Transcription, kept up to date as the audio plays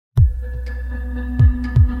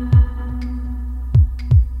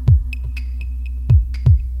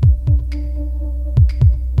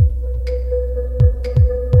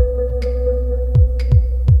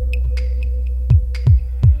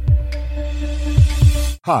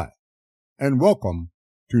Hi, and welcome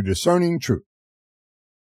to Discerning Truth.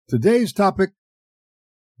 Today's topic,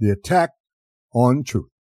 the attack on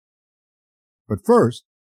truth. But first,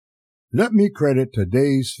 let me credit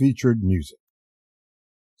today's featured music.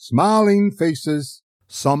 Smiling Faces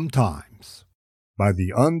Sometimes by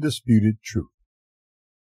The Undisputed Truth.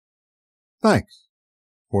 Thanks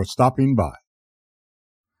for stopping by.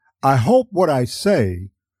 I hope what I say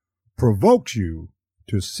provokes you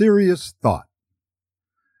to serious thought,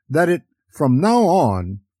 that it from now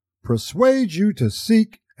on persuades you to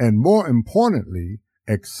seek and, more importantly,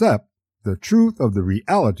 accept the truth of the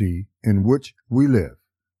reality in which we live,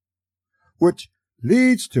 which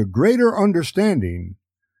leads to greater understanding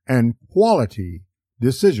and quality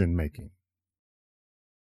decision-making.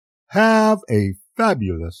 Have a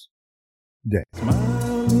fabulous day.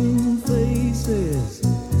 Smiling faces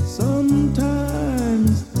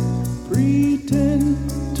sometimes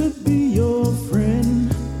pretend to be your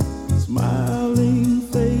friend. Smiling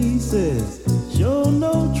faces show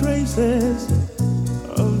no traces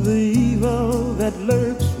of the evil that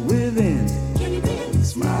lurks within.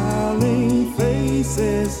 Smiling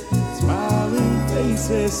faces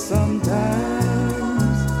sometimes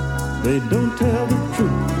they don't tell the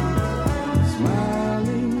truth.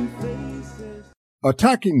 Smiling faces.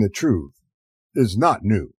 Attacking the truth is not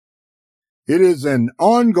new. It is an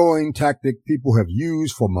ongoing tactic people have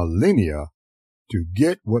used for millennia to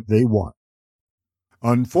get what they want.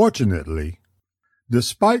 Unfortunately,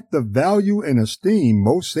 despite the value and esteem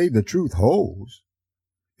most say the truth holds,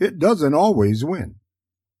 it doesn't always win.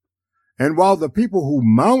 And while the people who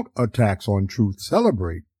mount attacks on truth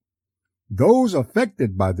celebrate, those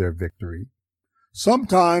affected by their victory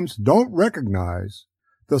sometimes don't recognize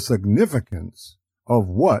the significance of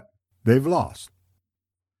what they've lost.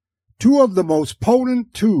 Two of the most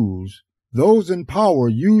potent tools those in power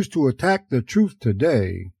use to attack the truth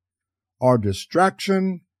today are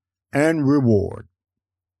distraction and reward.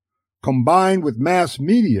 Combined with mass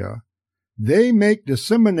media, they make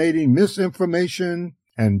disseminating misinformation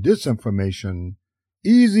and disinformation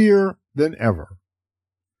easier than ever,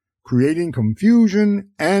 creating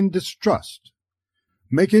confusion and distrust,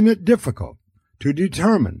 making it difficult to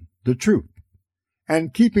determine the truth,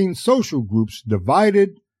 and keeping social groups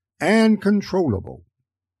divided and controllable,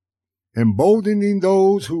 emboldening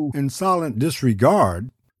those who, in silent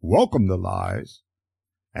disregard, welcome the lies,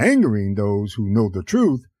 angering those who know the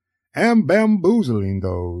truth, and bamboozling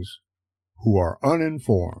those who are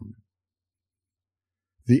uninformed.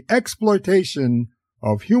 The exploitation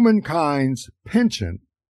of humankind's penchant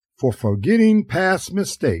for forgetting past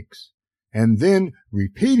mistakes and then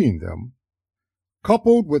repeating them,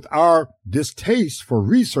 coupled with our distaste for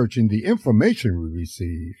researching the information we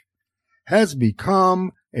receive, has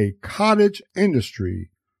become a cottage industry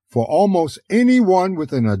for almost anyone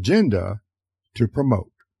with an agenda to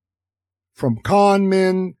promote. From con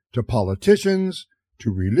men to politicians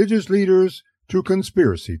to religious leaders to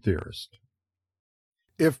conspiracy theorists.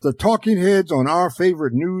 If the talking heads on our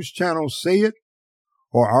favorite news channels say it,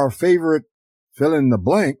 or our favorite fill in the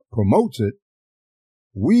blank promotes it,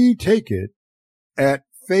 we take it at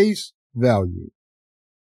face value.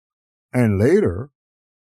 And later,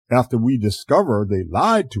 after we discover they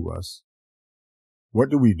lied to us, what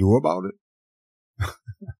do we do about it?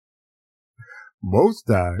 Most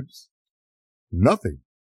times, nothing.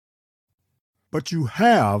 But you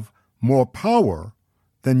have more power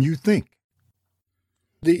than you think.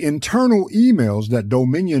 The internal emails that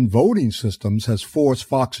Dominion Voting Systems has forced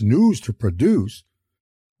Fox News to produce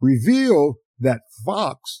reveal that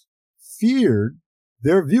Fox feared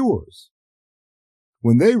their viewers.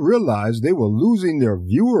 When they realized they were losing their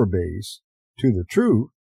viewer base to the truth,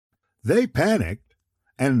 they panicked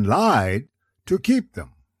and lied to keep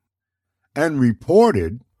them, and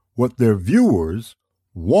reported what their viewers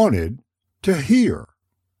wanted to hear.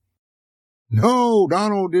 No,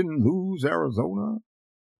 Donald didn't lose Arizona.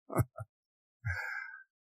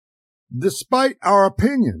 Despite our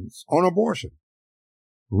opinions on abortion,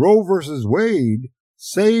 Roe v. Wade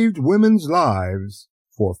saved women's lives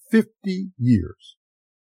for 50 years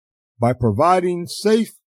by providing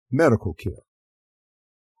safe medical care,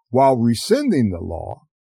 while rescinding the law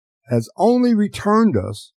has only returned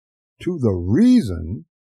us to the reason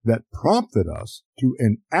that prompted us to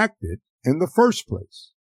enact it in the first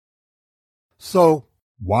place. So,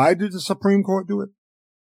 why did the Supreme Court do it?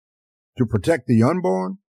 To protect the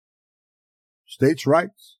unborn? States'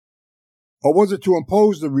 rights? Or was it to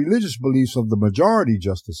impose the religious beliefs of the majority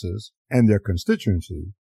justices and their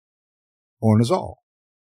constituency on us all?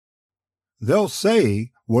 They'll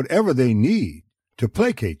say whatever they need to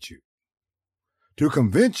placate you, to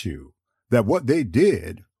convince you that what they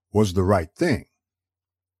did was the right thing.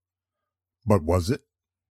 But was it?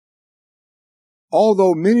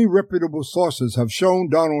 Although many reputable sources have shown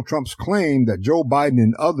Donald Trump's claim that Joe Biden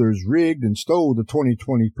and others rigged and stole the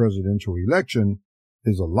 2020 presidential election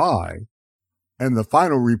is a lie, and the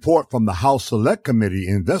final report from the House Select Committee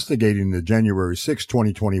investigating the January 6,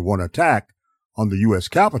 2021 attack on the U.S.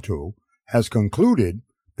 Capitol has concluded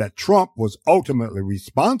that Trump was ultimately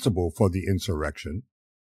responsible for the insurrection,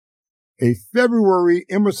 a February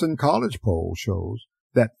Emerson College poll shows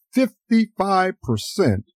that 55%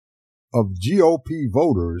 of GOP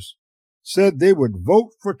voters said they would vote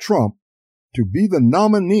for Trump to be the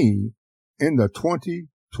nominee in the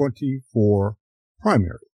 2024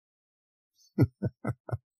 primary.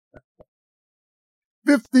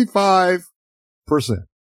 55%.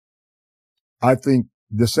 I think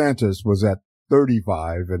DeSantis was at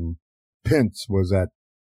 35 and Pence was at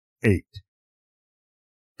 8.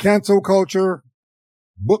 Cancel culture,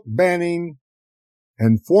 book banning,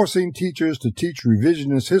 and forcing teachers to teach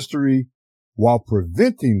revisionist history while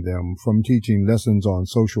preventing them from teaching lessons on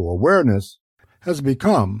social awareness has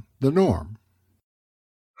become the norm.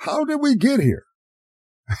 How did we get here?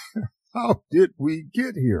 How did we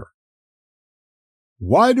get here?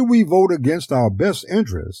 Why do we vote against our best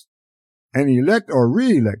interests and elect or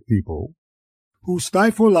re-elect people who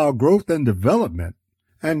stifle our growth and development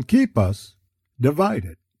and keep us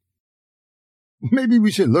divided? Maybe we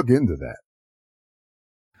should look into that.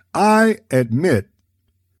 I admit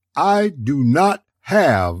I do not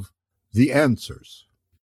have the answers.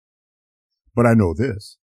 But I know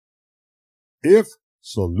this. If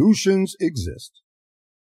solutions exist,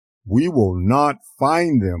 we will not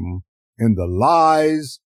find them in the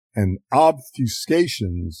lies and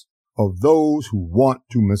obfuscations of those who want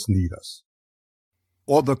to mislead us,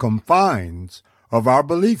 or the confines of our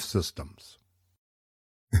belief systems.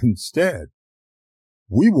 Instead,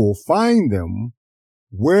 we will find them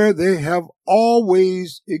where they have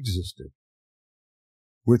always existed,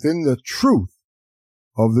 within the truth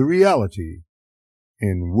of the reality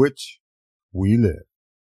in which we live.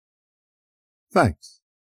 Thanks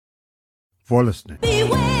for listening. Beware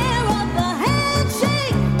of the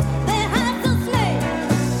handshake that has a snake.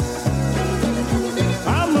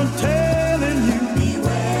 I'm telling you,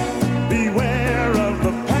 beware of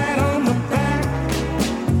the pat on the back.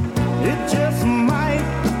 It just might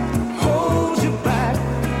hold you back.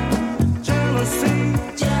 Jealousy,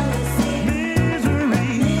 misery,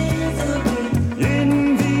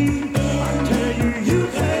 envy. I tell you, you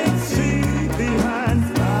can't see behind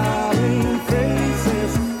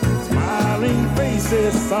smiling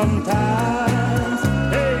faces sometimes.